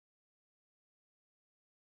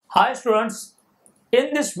Hi students,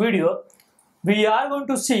 in this video we are going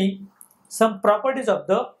to see some properties of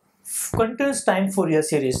the continuous time Fourier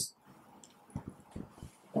series.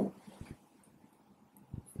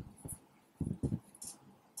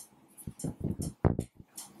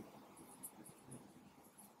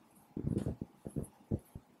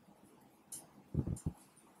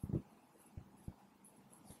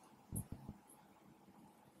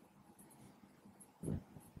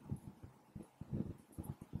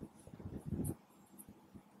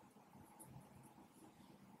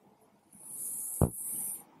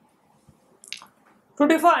 To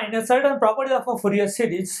define a certain property of a Fourier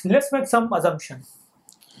series, let's make some assumptions.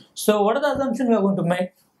 So what are the assumptions we are going to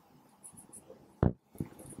make?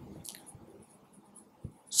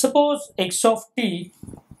 Suppose x of t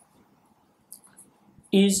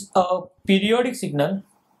is a periodic signal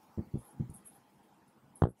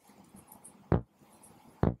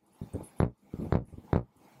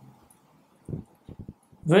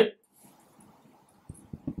with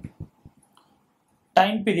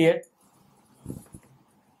time period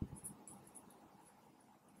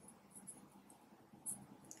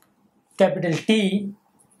capital T,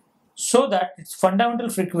 so that its fundamental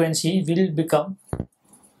frequency will become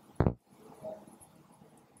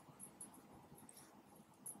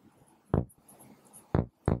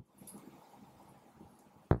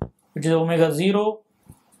which is omega 0,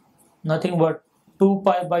 nothing but 2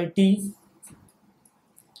 pi by t.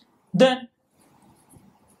 Then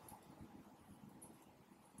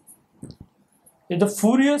if the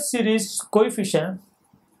Fourier series coefficient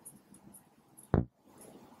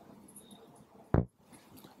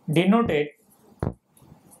denoted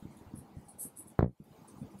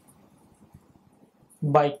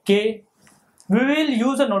by k, we will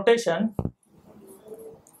use a notation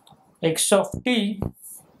x of t.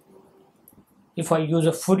 If I use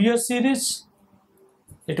a Fourier series,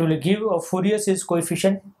 it will give a Fourier series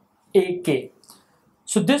coefficient ak.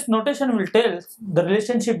 So this notation will tell the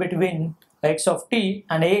relationship between x of t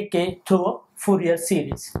and ak through a Fourier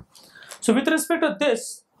series. So with respect to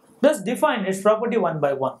this, let's define its property one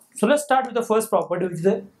by one. So let's start with the first property, which is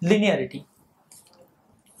the linearity.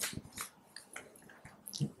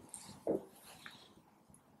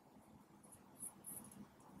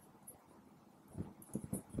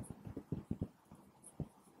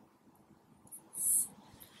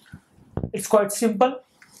 It's quite simple.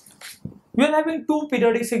 We are having two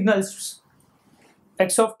periodic signals,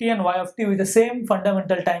 x of t and y of t, with the same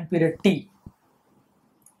fundamental time period t.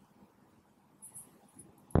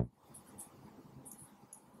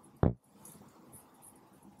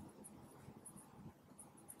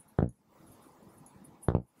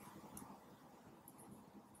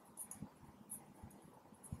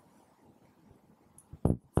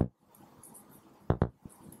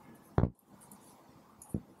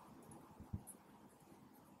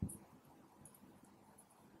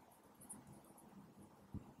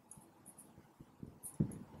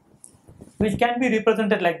 Which can be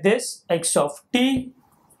represented like this: x of t,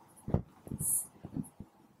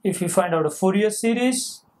 if we find out a Fourier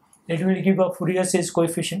series, it will give a Fourier series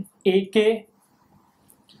coefficient ak,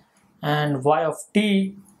 and y of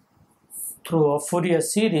t, through a Fourier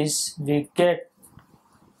series we get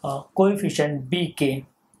a coefficient bk.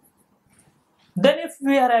 Then if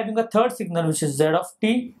we are having a third signal, which is z of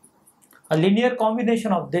t, a linear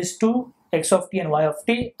combination of these two, x of t and y of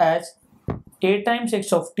t, as a times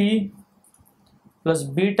x of t plus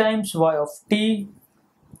b times y of t,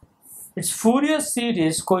 its Fourier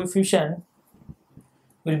series coefficient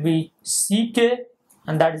will be ck,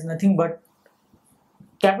 and that is nothing but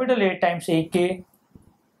capital A times ak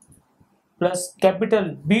plus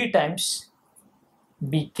capital B times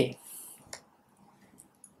bk.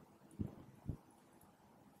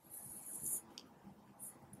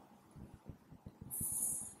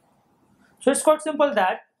 So it's quite simple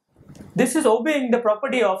that this is obeying the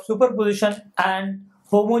property of superposition and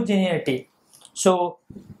homogeneity. So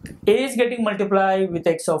A is getting multiplied with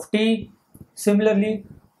x of t. Similarly,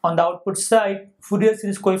 on the output side, Fourier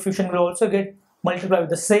series coefficient will also get multiplied with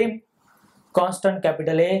the same constant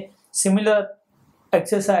capital A. Similar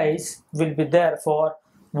exercise will be there for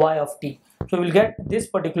y of t. So we will get this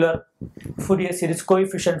particular Fourier series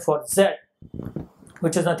coefficient for z,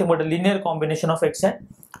 which is nothing but a linear combination of x and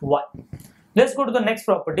y. Let's go to the next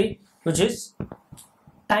property, which is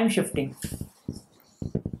time shifting.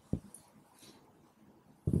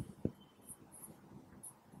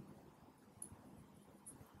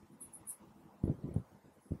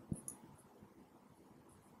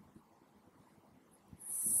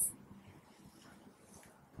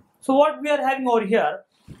 So what we are having over here,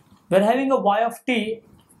 we are having a y of t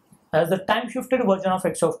as the time shifted version of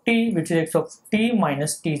x of t, which is x of t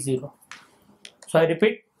minus t0. So I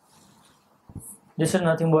repeat, this is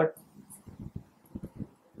nothing but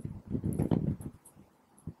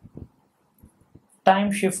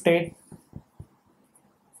time shifted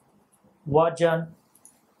version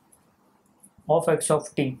of x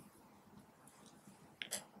of t.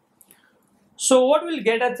 So what we'll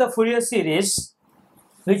get as the Fourier series,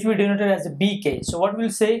 which we denoted as a bk. So what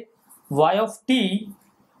we'll say, y of t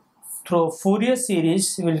through Fourier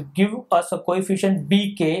series will give us a coefficient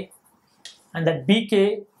bk, and that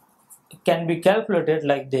bk can be calculated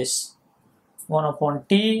like this: 1 upon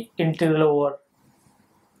t integral over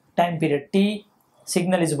time period t,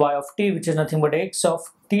 signal is y of t, which is nothing but x of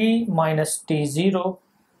t minus t0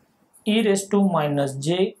 e raised to minus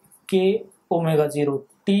j k omega 0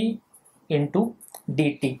 t into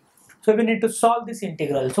dt. So we need to solve this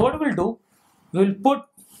integral. So what we'll do, we will put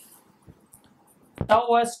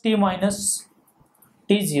tau as t minus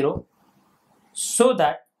t0 so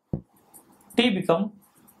that t become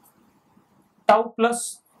tau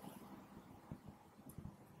plus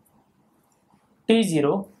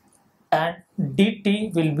t0 and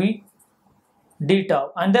dt will be d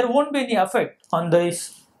tau, and there won't be any effect on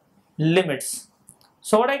these limits.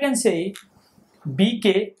 So what I can say,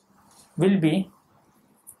 bk will be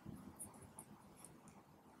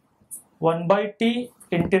 1 by t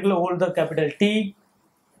integral over the capital T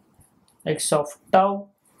x of tau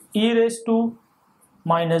e raised to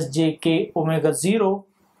minus jk omega 0.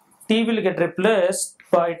 T will get replaced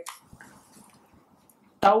by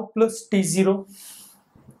tau plus t0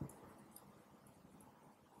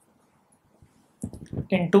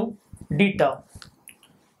 into d tau.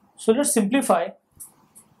 So let's simplify.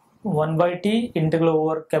 1 by t integral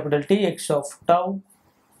over capital T x of tau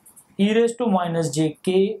e raised to minus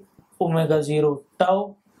jk omega 0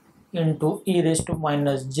 tau into e raised to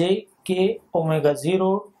minus jk omega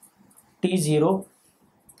 0 t0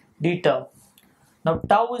 d tau. Now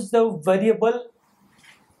tau is the variable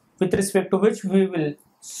with respect to which we will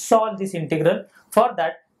solve this integral. For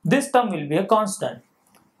that, this term will be a constant.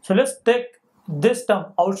 So let's take this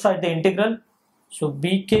term outside the integral. So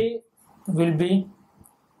bk will be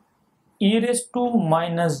e raised to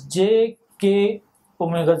minus jk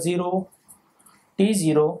omega 0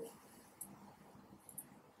 t0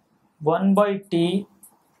 1 by t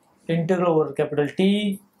integral over capital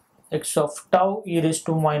T x of tau e raised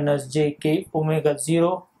to minus jk omega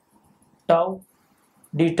 0 tau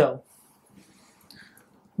d tau.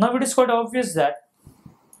 Now it is quite obvious that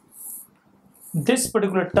this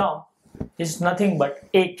particular term is nothing but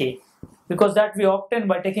ak, because that we obtained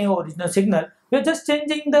by taking our original signal. We are just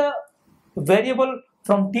changing the variable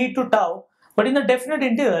from t to tau, but in the definite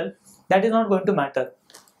integral that is not going to matter.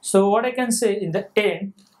 So what I can say, in the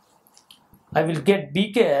end I will get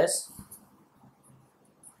bk as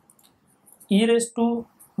e raised to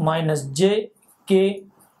minus jk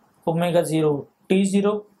omega 0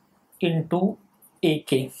 t0 into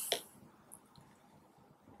ak.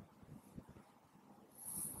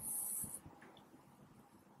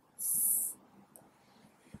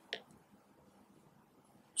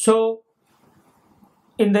 So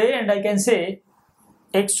in the end I can say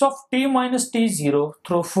x of t minus t0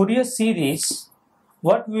 through Fourier series,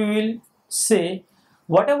 what we will say,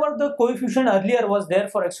 whatever the coefficient earlier was there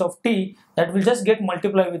for x of t, that will just get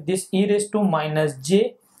multiplied with this e raised to minus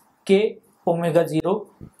j k omega 0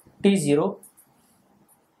 t0.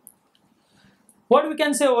 What we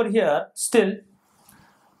can say over here, still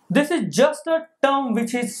this is just a term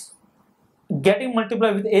which is getting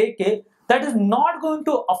multiplied with ak, that is not going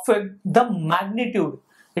to affect the magnitude.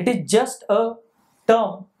 It is just a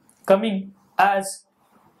term coming as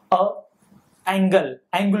a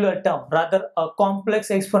angular term, rather a complex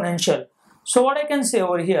exponential. So what I can say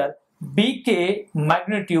over here, bk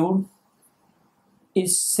magnitude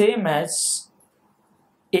is same as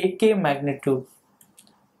ak magnitude.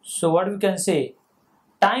 So what we can say,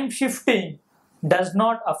 time shifting does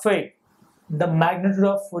not affect the magnitude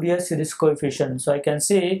of Fourier series coefficient. So I can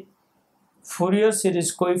say Fourier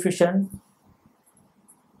series coefficient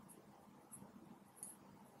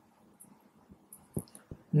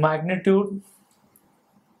magnitude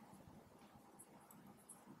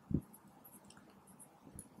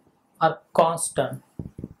are constant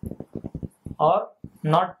or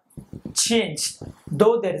not changed,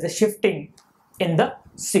 though there is a shifting in the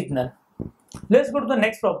signal. Let's go to the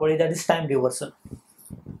next property, that is time reversal.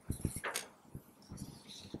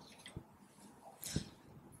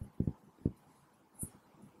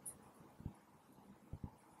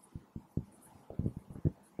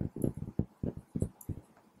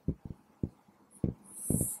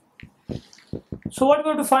 So what we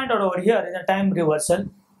have to find out over here in a time reversal,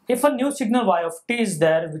 if a new signal y of t is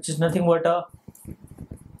there, which is nothing but a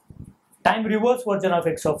time reverse version of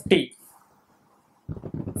x of t.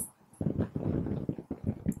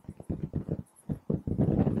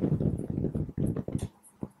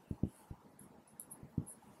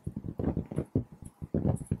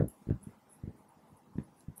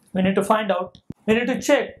 We need to find out, we need to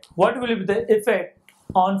check what will be the effect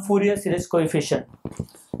on Fourier series coefficient.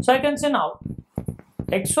 So I can say now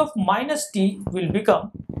x of minus t will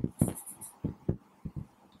become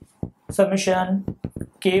summation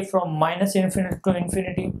k from minus infinity to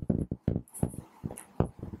infinity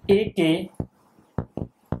ak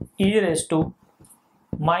e raised to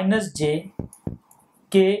minus j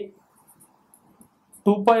k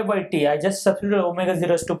 2 pi by t. I just substituted omega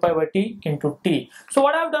 0 is 2 pi by t into t. So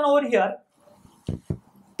what I have done over here,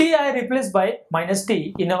 t I replaced by minus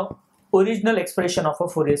t in a original expression of a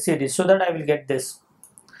Fourier series, so that I will get this.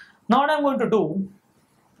 Now what I am going to do,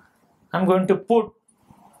 I am going to put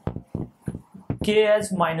k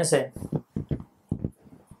as minus n,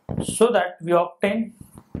 so that we obtain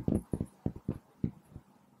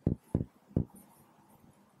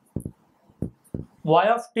y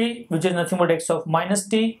of t, which is nothing but x of minus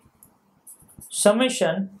t,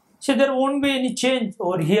 summation. See, there won't be any change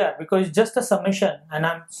over here because it's just a summation, and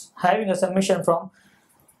I'm having a summation from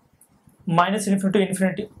minus infinity to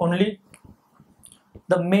infinity only.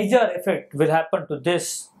 The major effect will happen to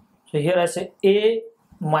this. So here I say a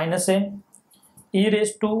minus n e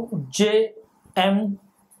raised to j m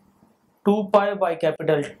 2 pi by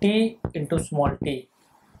capital T into small t.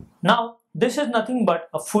 Now this is nothing but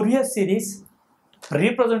a Fourier series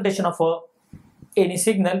representation of any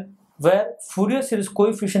signal where Fourier series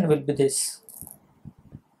coefficient will be this.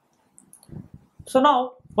 So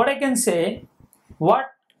now what I can say,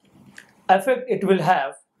 what effect it will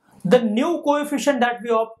have, the new coefficient that we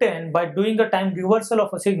obtain by doing a time reversal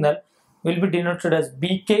of a signal will be denoted as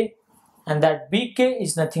bk, and that bk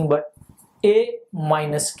is nothing but a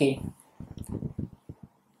minus k.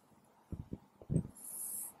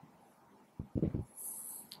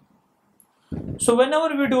 So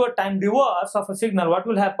whenever we do a time reverse of a signal, what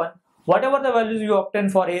will happen? Whatever the values you obtain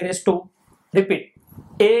for a raised to, repeat,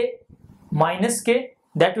 a minus k,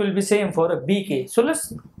 that will be same for a bk. So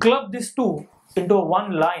let's club these two into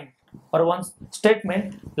one line or one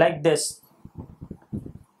statement like this.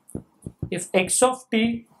 If x of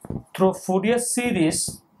t through Fourier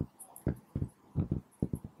series,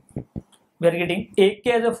 we are getting ak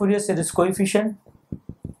as a Fourier series coefficient,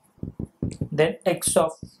 then x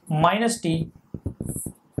of minus t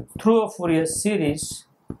through a Fourier series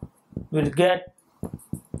will get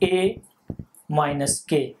a minus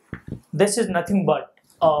k. This is nothing but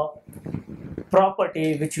a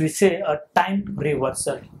property which we say a time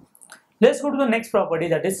reversal. Let's go to the next property,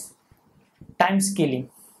 that is time scaling.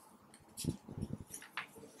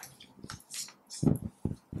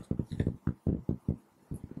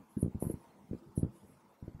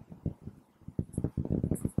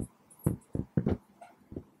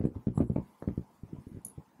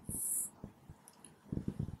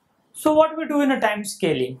 So what we do in a time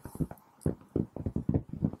scaling,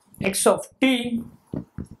 x of t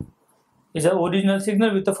is an original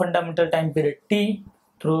signal with a fundamental time period t.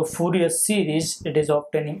 Through a Fourier series, it is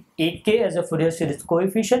obtaining ak as a Fourier series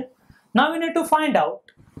coefficient. Now we need to find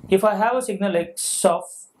out, if I have a signal x of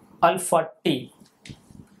alpha t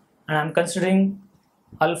and I am considering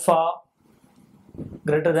alpha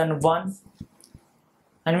greater than 1,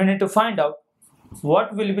 and we need to find out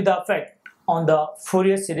what will be the effect on the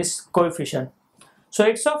Fourier series coefficient. So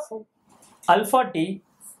x of alpha t,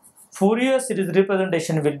 Fourier series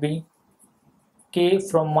representation will be k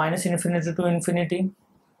from minus infinity to infinity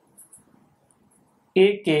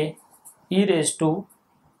ak e raised to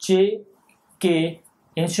j k.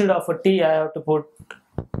 Instead of a t, I have to put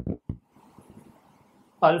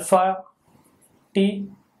alpha t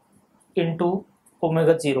into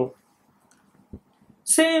omega 0.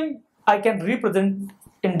 Same I can represent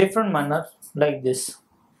in different manner like this.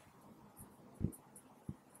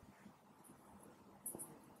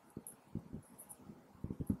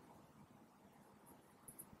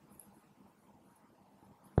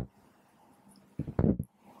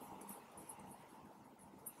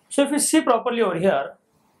 So if you see properly over here,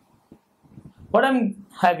 what I'm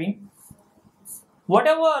having,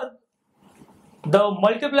 whatever the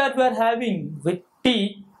multiplier we are having with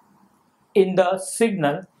t in the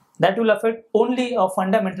signal, that will affect only a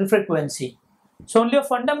fundamental frequency. So only a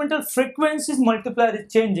fundamental frequency's multiplier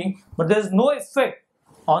is changing, but there is no effect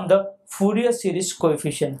on the Fourier series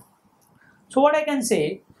coefficient. So what I can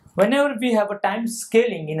say, whenever we have a time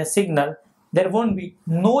scaling in a signal, there won't be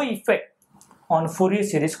no effect on Fourier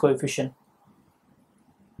series coefficient.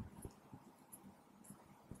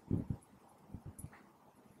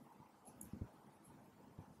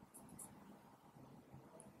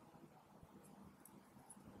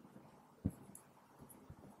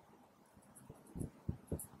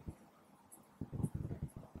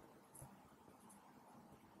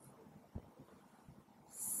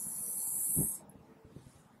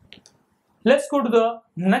 Let's go to the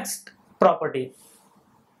next property.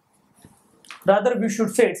 Rather, we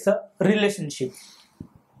should say it's a relationship,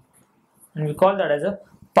 and we call that as a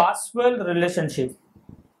Passwell relationship.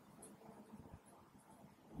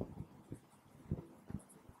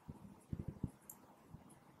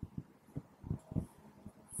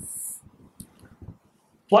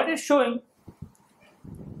 What is showing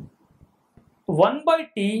 1 by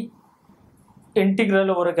t integral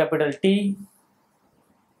over a capital T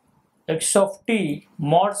x of t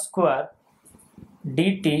mod square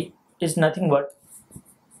dt is nothing but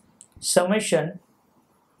summation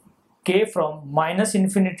k from minus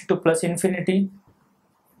infinity to plus infinity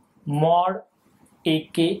mod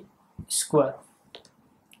ak square.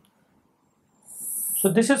 So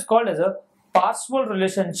this is called as a Passwell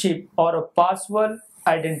relationship or a Passwell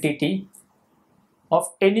identity of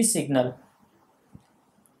any signal.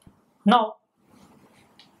 Now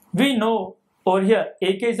we know over here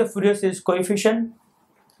ak is the Fourier series coefficient.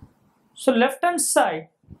 So left hand side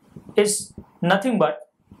is nothing but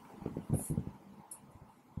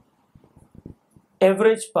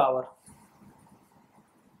average power.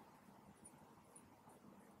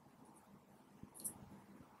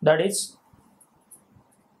 That is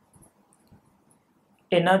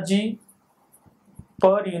energy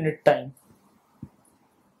per unit time.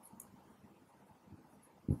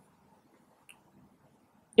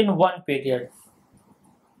 In one period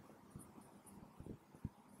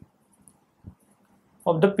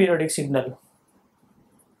of the periodic signal.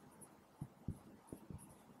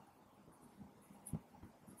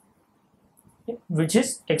 Which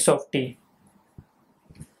is x of t.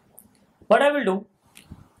 What I will do,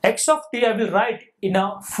 x of t I will write in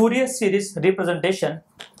a Fourier series representation.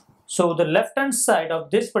 So the left hand side of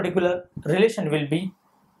this particular relation will be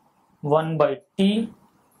 1 by t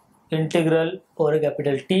integral over a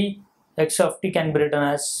capital T x of t can be written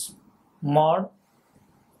as mod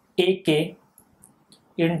ak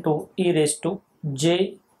into e raised to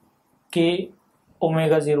j k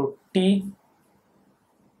omega 0 t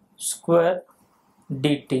square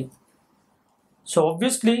dt. So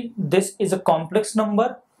obviously this is a complex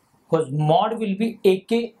number because mod will be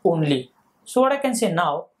ak only. So what I can say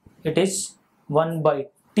now, it is 1 by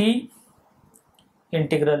t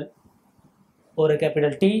integral over a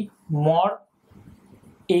capital T mod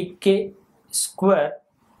ak square,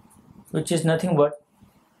 which is nothing but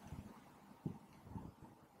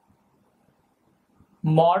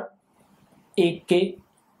mod ak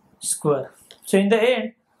square. So in the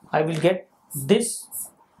end I will get this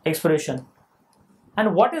expression.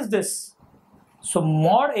 And what is this? So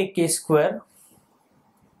mod ak square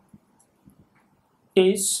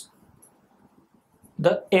is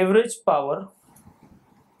the average power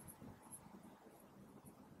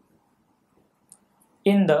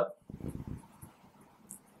in the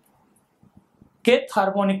kth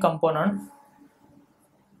harmonic component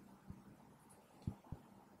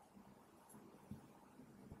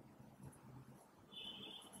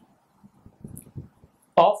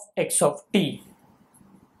of x of t.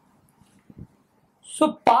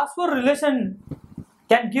 So Passwell relation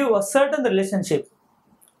can give a certain relationship.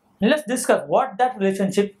 Let's discuss what that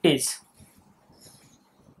relationship is.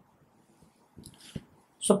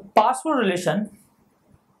 So Passwell relation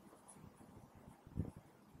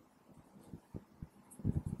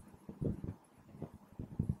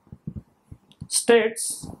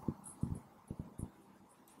states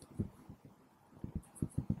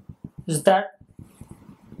is that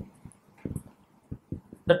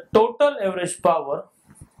the total average power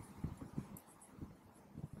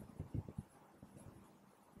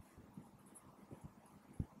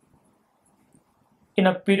in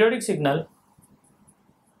a periodic signal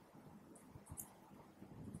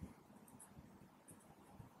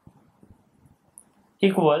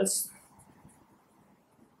equals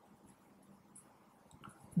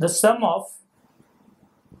the sum of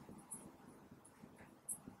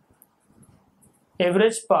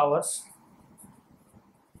average powers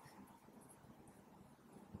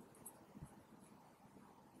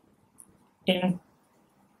in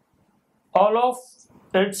all of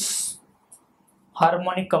its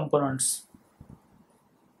harmonic components.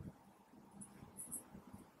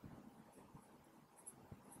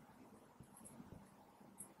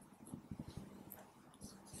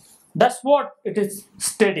 That's what it is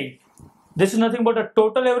stating. This is nothing but a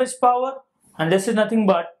total average power, and this is nothing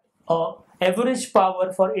but a average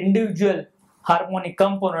power for individual harmonic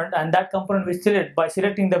component, and that component we select by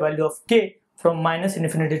selecting the value of k from minus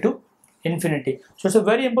infinity to infinity. So it's a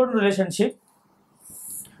very important relationship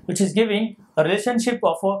which is giving a relationship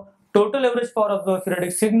of a total average power of the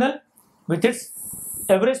periodic signal with its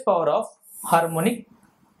average power of harmonic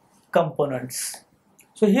components.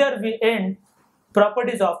 So here we end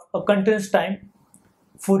properties of a continuous time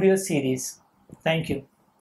Fourier series. Thank you.